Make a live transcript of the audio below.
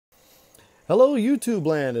Hello YouTube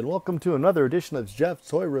land and welcome to another edition of Jeff's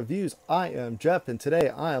Toy Reviews. I am Jeff and today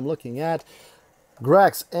I am looking at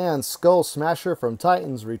Grax and Skullsmasher from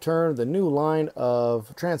Titan's Return, the new line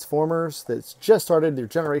of Transformers that's just started, their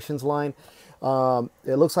Generations line.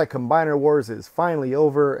 It looks like Combiner Wars is finally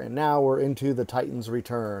over and now we're into the Titan's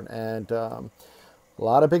Return, and a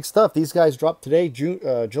lot of big stuff. These guys dropped today,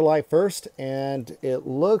 July 1st, and it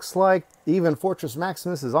looks like even Fortress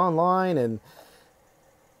Maximus is online and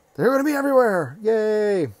they're going to be everywhere.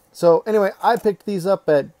 Yay! So anyway, I picked these up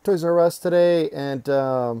at Toys R Us today, and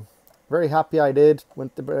very happy I did.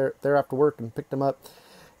 Went there after work and picked them up.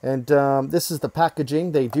 And this is the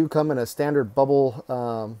packaging. They do come in a standard bubble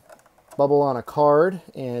on a card,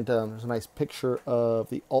 and there's a nice picture of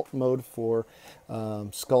the alt mode for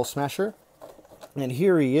Skullsmasher. And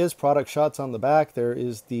here he is, product shots on the back. There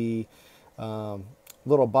is the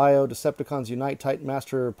little bio, Decepticons Unite, Titan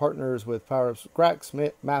Master partners with power-ups.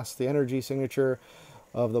 Grax masks the energy signature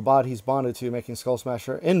of the bot he's bonded to, making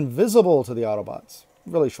Skullsmasher invisible to the Autobots.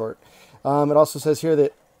 Really short. It also says here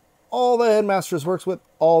that all the Headmasters works with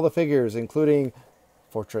all the figures, including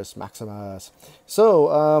Fortress Maximus.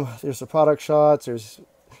 So, there's the product shots, there's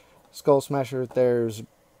Skullsmasher, there's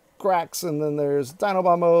Grax, and then there's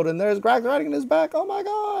Dinobot mode, and there's Grax riding in his back. Oh my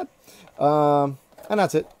god! And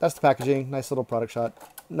that's it. That's the packaging. Nice little product shot.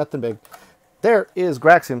 Nothing big. There is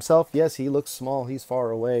Grax himself. Yes, he looks small. He's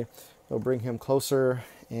far away. We'll bring him closer,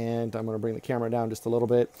 and I'm going to bring the camera down just a little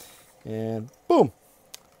bit. And boom!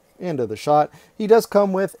 End of the shot. He does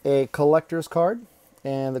come with a collector's card,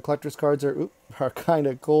 and the collector's cards are kind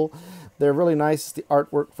of cool. They're really nice. The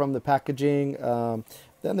artwork from the packaging.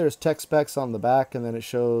 Then there's tech specs on the back, and then it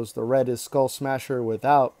shows the red is Skullsmasher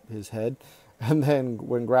without his head. And then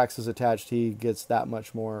when Grax is attached, he gets that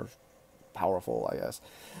much more powerful, I guess.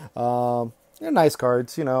 They're nice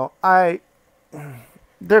cards, you know.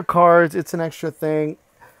 They're cards. It's an extra thing.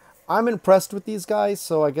 I'm impressed with these guys,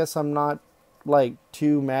 so I guess I'm not like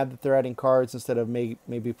too mad that they're adding cards instead of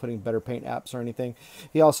maybe putting better paint apps or anything.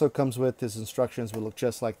 He also comes with his instructions, will look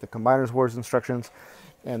just like the Combiners Wars instructions,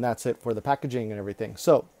 and that's it for the packaging and everything.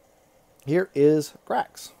 So here is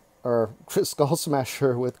Grax, or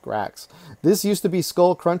Skullsmasher with Grax. This used to be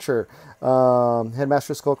Skull Cruncher,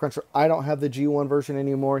 Headmaster Skull Cruncher. I don't have the G1 version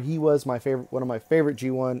anymore. He was my favorite, one of my favorite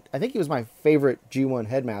G1. I think he was my favorite G1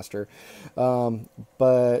 Headmaster,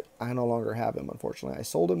 but I no longer have him, unfortunately. I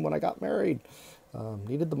sold him when I got married.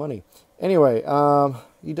 Needed the money. Anyway,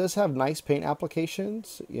 he does have nice paint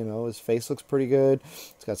applications. You know, his face looks pretty good.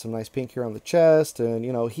 He's got some nice pink here on the chest, and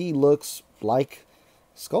you know, he looks like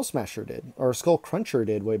Skullsmasher did, or Skull Cruncher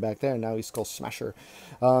did way back there, and now he's Skullsmasher.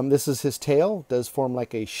 This is his tail. Does form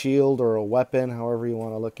like a shield or a weapon, however you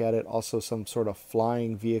want to look at it. Also some sort of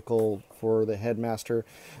flying vehicle for the Headmaster.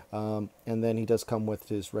 And then he does come with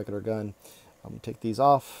his regular gun. I'm going to take these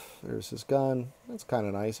off. There's his gun. That's kind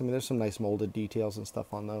of nice. I mean, there's some nice molded details and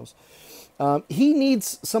stuff on those. He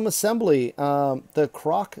needs some assembly. The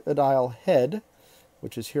crocodile head,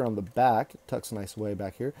 which is here on the back, it tucks a nice way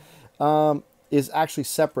back here, is actually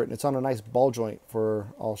separate, and it's on a nice ball joint.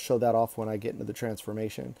 I'll show that off when I get into the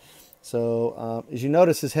transformation. So as you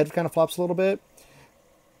notice, his head kind of flops a little bit,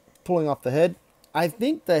 pulling off the head. I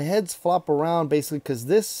think the heads flop around basically because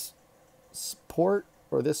this port,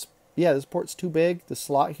 or this port's too big. The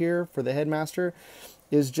slot here for the Headmaster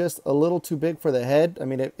is just a little too big for the head. I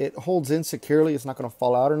mean, it holds in securely. It's not going to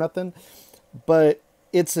fall out or nothing, but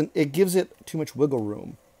it gives it too much wiggle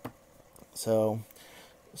room. So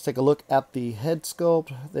let's take a look at the head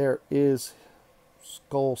sculpt. There is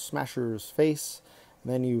Skullsmasher's face.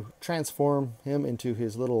 And then you transform him into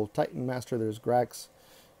his little Titan Master. There's Grax.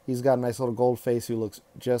 He's got a nice little gold face who looks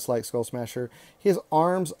just like Skullsmasher. His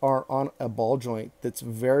arms are on a ball joint that's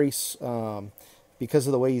very, because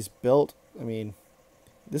of the way he's built. I mean,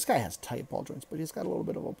 this guy has tight ball joints, but he's got a little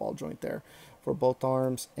bit of a ball joint there for both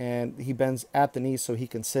arms. And he bends at the knees so he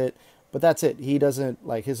can sit. But that's it. He doesn't,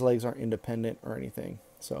 like, his legs aren't independent or anything.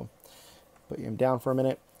 So put him down for a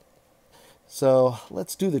minute. So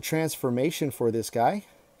let's do the transformation for this guy.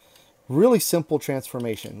 Really simple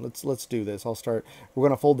transformation. Let's do this. I'll start. We're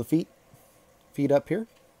going to fold the feet up here.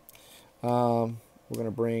 We're going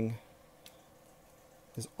to bring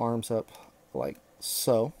his arms up like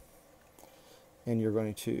so, and you're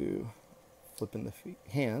going to flip in the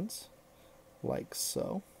hands like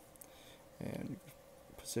so, and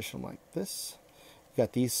position them like this. You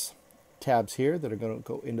got these tabs here that are going to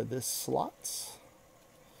go into this slots.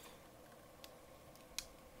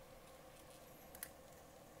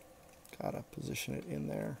 Gotta position it in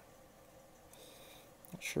there.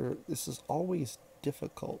 Not sure, this is always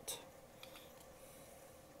difficult.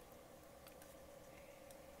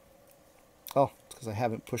 Oh, it's because I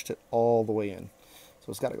haven't pushed it all the way in. So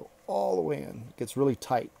it's got to go all the way in. It gets really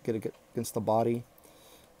tight. Get it against the body.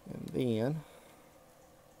 And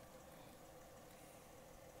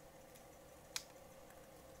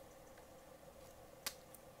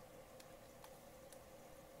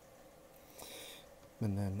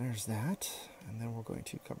then there's that. And then we're going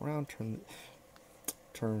to come around,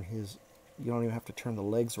 turn his, you don't even have to turn the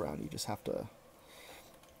legs around. You just have to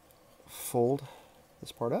fold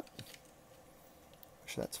this part up. Make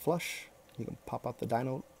sure that's flush. You can pop out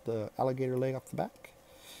the alligator leg off the back.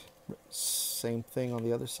 Same thing on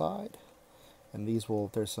the other side. And these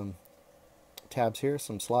there's some tabs here,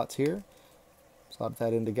 some slots here. Slot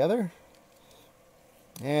that in together.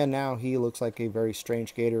 And now he looks like a very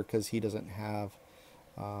strange gator because he doesn't have,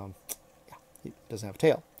 he doesn't have a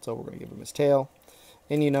tail. So we're going to give him his tail.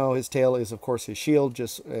 And you know his tail is of course his shield,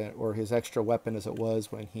 or his extra weapon as it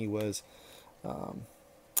was when he was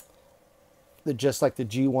just like the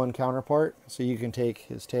G1 counterpart. So you can take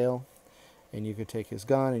his tail and you can take his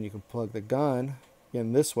gun and you can plug the gun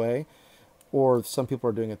in this way, or some people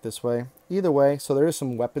are doing it this way. Either way, so there is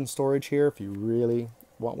some weapon storage here if you really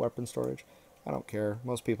want weapon storage. I don't care.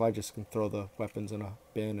 Most people, I just can throw the weapons in a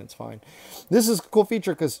bin and it's fine. This is a cool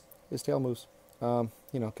feature because his tail moves.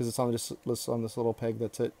 You know, because it's on this little peg.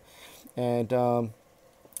 That's it. And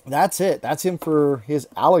that's it. That's him for his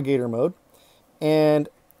alligator mode. And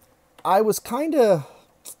I was kind of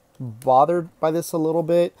bothered by this a little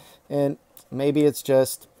bit, and maybe it's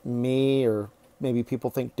just me, or maybe people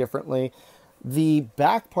think differently. The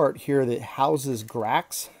back part here that houses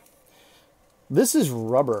Grax, this is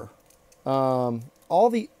rubber. All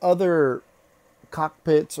the other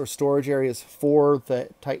cockpits or storage areas for the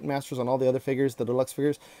Titan Masters on all the other figures, the deluxe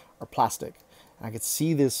figures, are plastic. And I could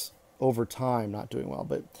see this over time not doing well,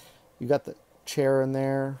 but you got the chair in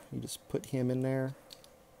there. You just put him in there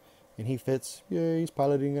and he fits. Yay, he's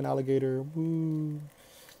piloting an alligator. Woo.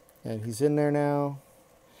 And he's in there now.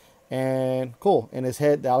 And cool. And his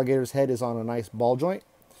head, the alligator's head, is on a nice ball joint.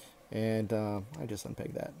 And I just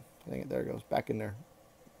unpegged that. I think there it goes, back in there.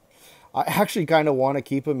 I actually kind of want to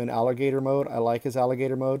keep him in alligator mode. I like his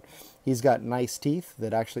alligator mode. He's got nice teeth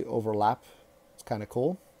that actually overlap. It's kind of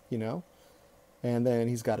cool, you know. And then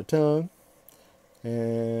he's got a tongue.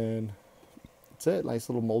 And that's it. Nice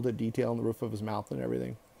little molded detail on the roof of his mouth and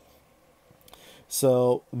everything.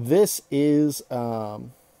 So this is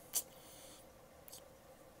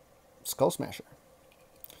Skullsmasher.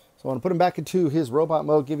 So I want to put him back into his robot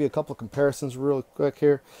mode, give you a couple of comparisons real quick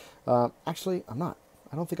here. Actually, I'm not.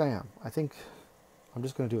 I don't think I am. I think I'm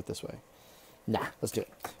just going to do it this way. Nah, let's do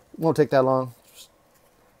it. Won't take that long. Just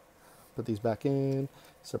put these back in.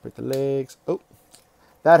 Separate the legs. Oh,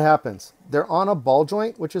 that happens. They're on a ball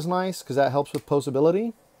joint, which is nice because that helps with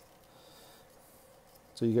posability.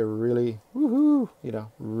 So you get really, woohoo, you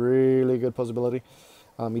know, really good posability.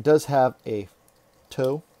 He does have a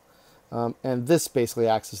toe. And this basically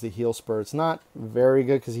acts as the heel spur. It's not very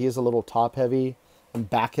good because he is a little top heavy and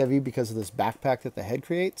back heavy because of this backpack that the head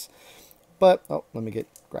creates. But, oh, let me get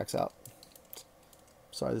Grax out.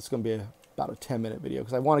 Sorry, this is going to be about a 10-minute video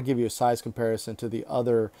because I want to give you a size comparison to the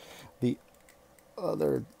other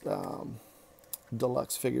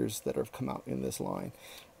deluxe figures that have come out in this line.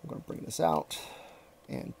 I'm going to bring this out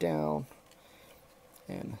and down,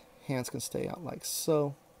 and hands can stay out like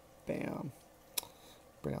so. Bam.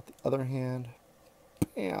 Bring out the other hand.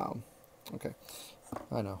 Bam. Okay.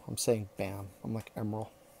 I know, I'm saying bam. I'm like Emerald.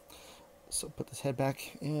 So put this head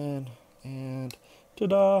back in, and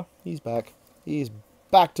ta-da! He's back. He's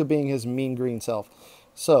back to being his mean green self.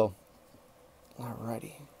 So,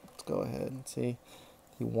 alrighty. Let's go ahead and see.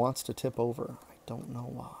 He wants to tip over. I don't know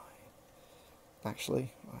why.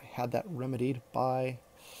 Actually, I had that remedied by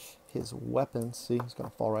his weapons. See, he's going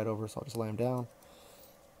to fall right over, so I'll just lay him down.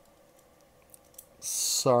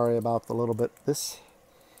 Sorry about the little bit. This,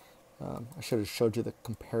 I should have showed you the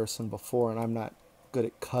comparison before, and I'm not good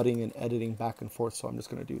at cutting and editing back and forth, so I'm just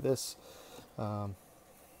going to do this. But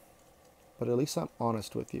at least I'm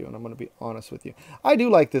honest with you, and I'm going to be honest with you. I do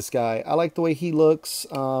like this guy. I like the way he looks.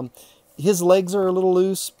 His legs are a little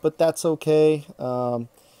loose, but that's okay.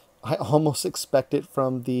 I almost expect it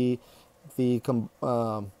from the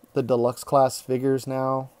deluxe class figures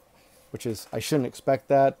now, which is, I shouldn't expect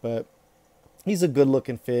that, but he's a good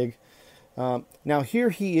looking fig. Now here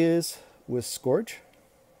he is with Scourge,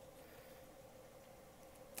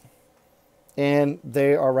 and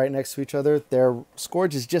they are right next to each other. Their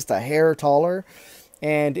Scourge is just a hair taller,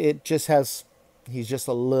 and it just has, he's just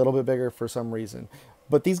a little bit bigger for some reason.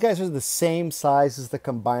 But these guys are the same size as the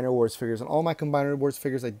Combiner Wars figures. And all my Combiner Wars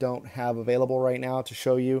figures I don't have available right now to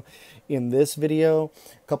show you in this video.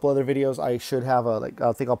 A couple other videos I should have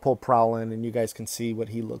I think I'll pull Prowlin and you guys can see what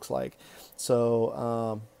he looks like.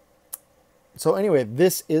 So, so anyway,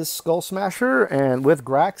 this is Skullsmasher and with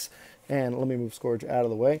Grax. And let me move Scourge out of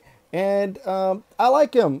the way. And I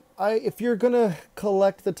like him. If you're gonna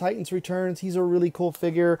collect the Titans Returns, he's a really cool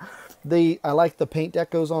figure. I like the paint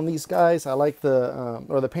decos on these guys. I like the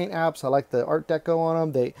or the paint apps. I like the art deco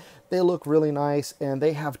on them. They look really nice, and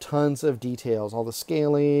they have tons of details, all the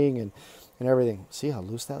scaling and everything. See how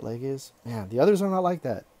loose that leg is? Man, the others are not like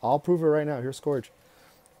that. I'll prove it right now. Here's Scourge.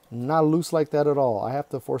 Not loose like that at all. I have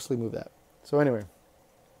to forcefully move that. So anyway,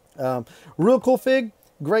 real cool fig.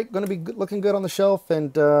 Great, going to be looking good on the shelf,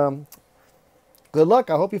 and good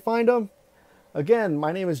luck. I hope you find them. Again,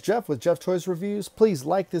 my name is Jeff with Jeff Toys Reviews. Please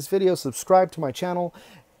like this video, subscribe to my channel,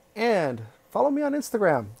 and follow me on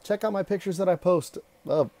Instagram. Check out my pictures that I post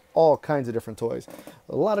of all kinds of different toys.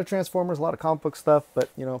 A lot of Transformers, a lot of comic book stuff, but,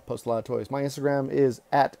 you know, post a lot of toys. My Instagram is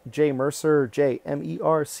 @jmercer,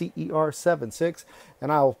 JMERCER76,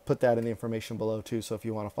 and I'll put that in the information below, too, so if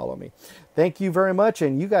you want to follow me. Thank you very much,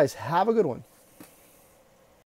 and you guys have a good one.